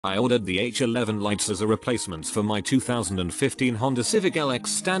I ordered the H11 lights as a replacement for my 2015 Honda Civic LX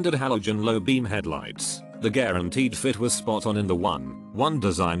standard halogen low beam headlights. The guaranteed fit was spot on in the 1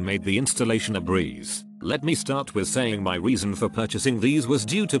 design made the installation a breeze. Let me start with saying my reason for purchasing these was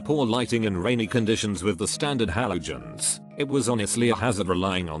due to poor lighting and rainy conditions with the standard halogens. It was honestly a hazard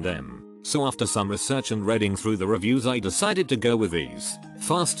relying on them. So after some research and reading through the reviews, I decided to go with these.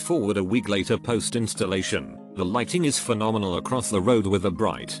 Fast forward a week later post installation. The lighting is phenomenal across the road with a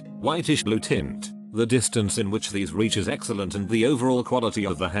bright, whitish blue tint. The distance in which these reach is excellent and the overall quality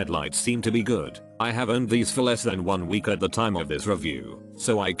of the headlights seem to be good. I have owned these for less than 1 week at the time of this review,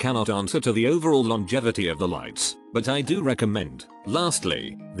 so I cannot answer to the overall longevity of the lights, but I do recommend.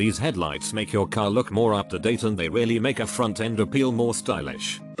 Lastly, these headlights make your car look more up to date and they really make a front end appeal more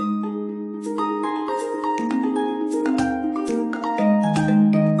stylish.